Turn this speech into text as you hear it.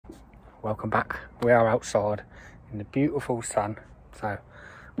welcome back. We are outside in the beautiful sun, so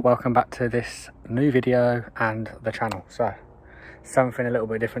welcome back to this new video and the channel. So something a little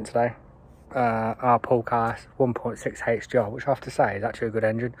bit different today. Our pull car 1.6 HGR, which I have to say is actually a good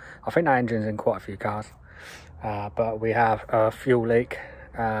engine. I think that engine's in quite a few cars, but we have a fuel leak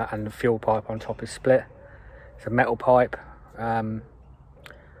and the fuel pipe on top is split. It's a metal pipe, and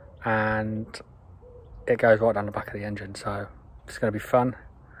it goes right down the back of the engine, so it's going to be fun.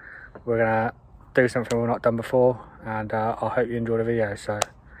 We're going to do something we've not done before, and I hope you enjoy the video. So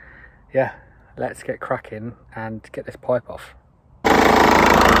yeah, let's get cracking and get this pipe off.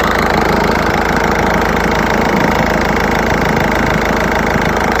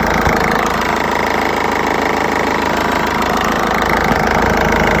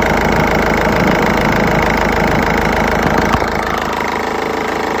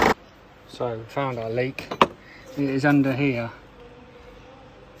 So we found our leak. It is under here.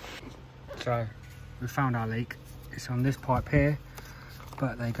 So we found our leak. It's on this pipe here,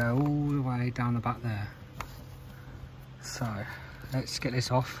 but they go all the way down the back there. So let's get this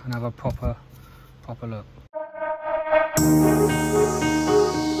off and have a proper look.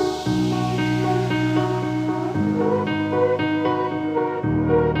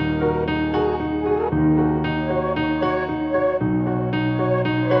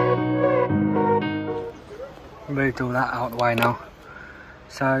 Moved all that out of the way now,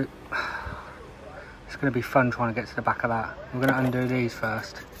 so it's going to be fun trying to get to the back of that. We're going to undo these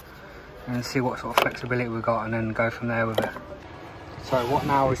first and see what sort of flexibility we've got, and then go from there with it. So what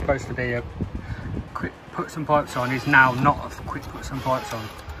now is supposed to be a quick put some pipes on is now not a quick put some pipes on.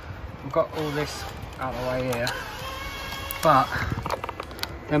 We've got all this out of the way here, but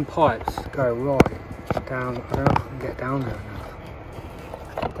them pipes go right down. I don't know if I can get down there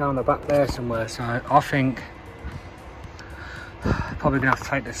enough. Down the back there somewhere, so I think probably gonna have to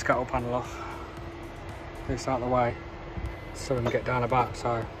take the scuttle panel off, this out of the way, so we can get down the back.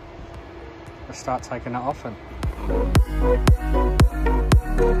 So let's start taking that off. And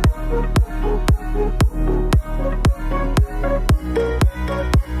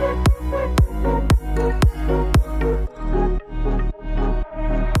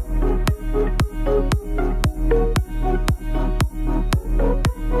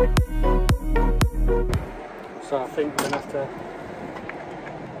so I think we're gonna have to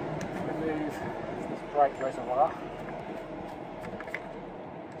remove this brake reservoir.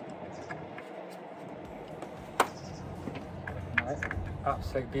 Right.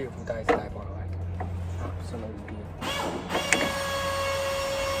 Absolutely beautiful day today, by the way. Absolutely beautiful.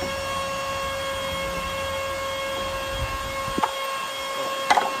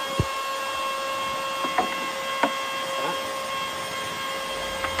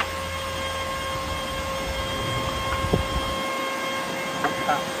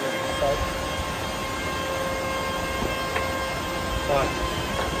 Right,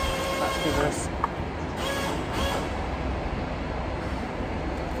 let's give this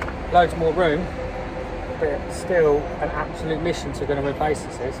loads more room, but it's still an absolute mission to going to replace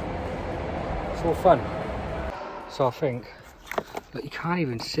this is. It's all fun. So I think, but you can't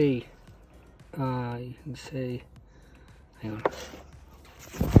even see, you can see, hang on.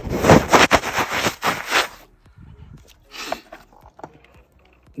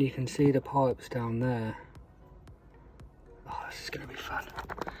 You can see the pipes down there. Oh, this is going to be fun.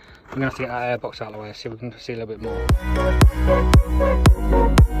 I'm going to have to get that airbox out of the way so we can see a little bit more.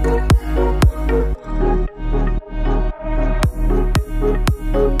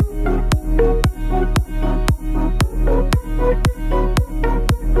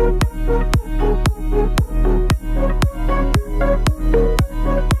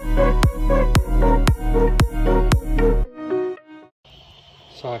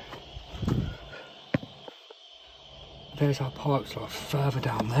 So there's our pipes like further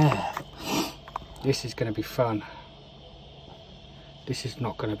down there. This is going to be fun. This is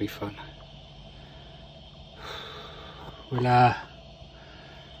not going to be fun. We'll yeah.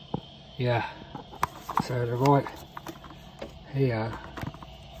 So the right here,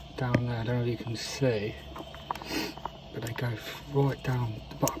 down there, I don't know if you can see, but they go right down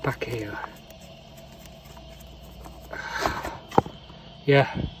the back here. Yeah,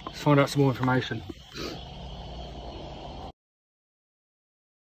 let's find out some more information.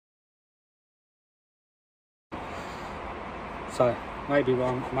 So, maybe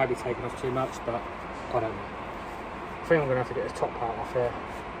wrong, maybe taking off too much, but I don't know. I think I'm going to have to get this top part off here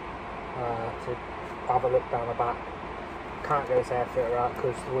to have a look down the back. Can't get this air filter out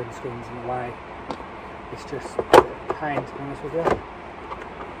because the windscreen's in the way. It's just a bit of a pain, to be honest with you.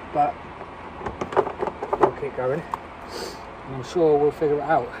 But we'll keep going, and I'm sure we'll figure it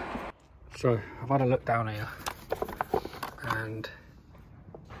out. So I've had a look down here and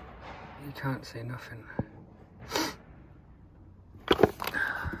you can't see nothing.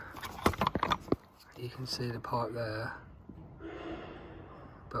 You can see the pipe there,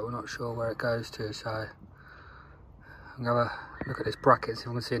 but we're not sure where it goes to, so I'm going to have a look at this bracket, see if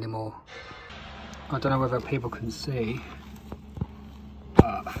I can see any more. I don't know whether people can see,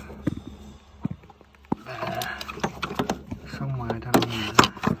 but there, somewhere down there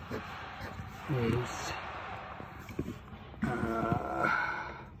is,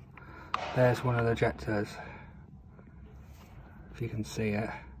 there's one of the ejectors, if you can see it,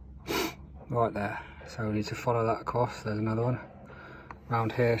 right there. So we need to follow that across. There's another one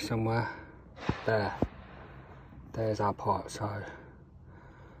around here somewhere. There's our pipe, so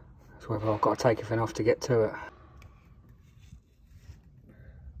that's whether I've got to take everything off to get to it.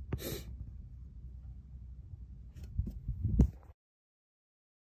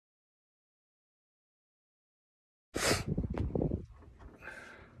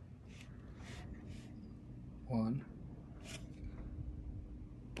 One.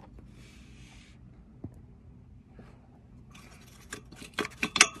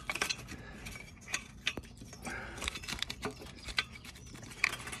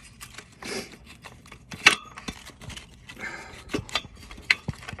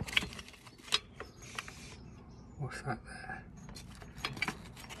 What's that there?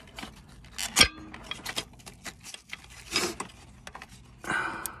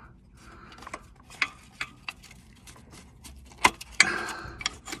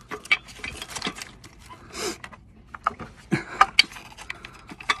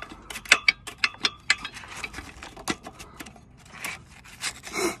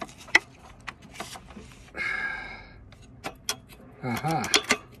 Aha!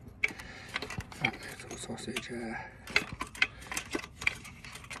 That little sausage there.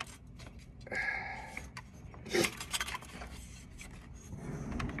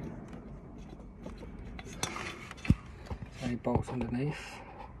 Any bolts underneath?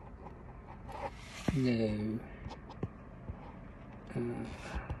 No.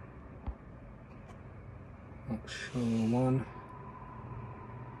 Not sure one.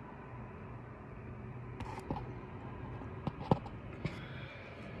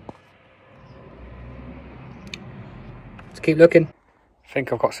 Let's keep looking. I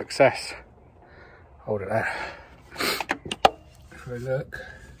think I've got success. Hold it there. If we look,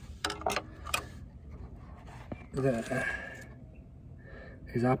 there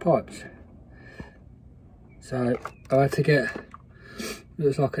is our pipes. So I had to get,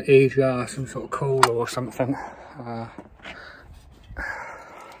 looks like an E-jar, some sort of cooler or something.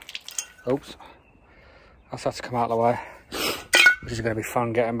 Oops, that's had to come out of the way, which is going to be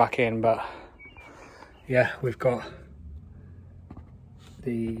fun getting back in. But yeah, we've got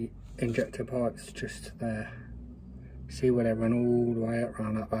the injector pipes just there. See where they run all the way up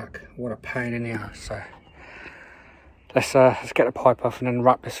around that back. What a pain in the ass. So let's get the pipe off and then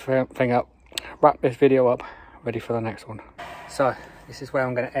wrap this thing up, wrap this video up, ready for the next one. So this is where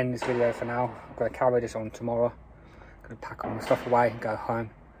I'm going to end this video for now. I'm going to carry this on tomorrow. I'm going to pack all my stuff away and go home.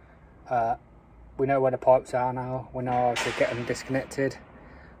 We know where the pipes are now. We know how to get them disconnected.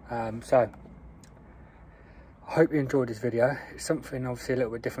 So I hope you enjoyed this video. It's something obviously a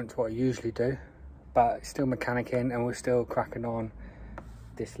little bit different to what I usually do, but it's still mechanicking and we're still cracking on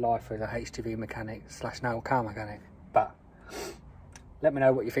this life as a HGV mechanic / now car mechanic. But let me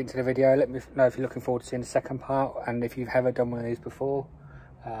know what you think to the video. Let me know if you're looking forward to seeing the second part and if you've ever done one of these before.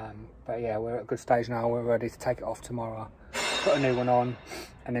 But yeah, we're at a good stage now. We're ready to take it off tomorrow, put a new one on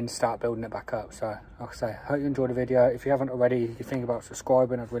and then start building it back up. So like I say, hope you enjoyed the video. If you haven't already, you think about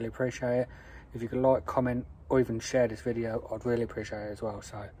subscribing, I'd really appreciate it. If you could like, comment or even share this video, I'd really appreciate it as well.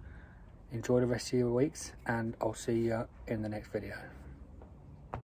 So enjoy the rest of your weeks and I'll see you in the next video.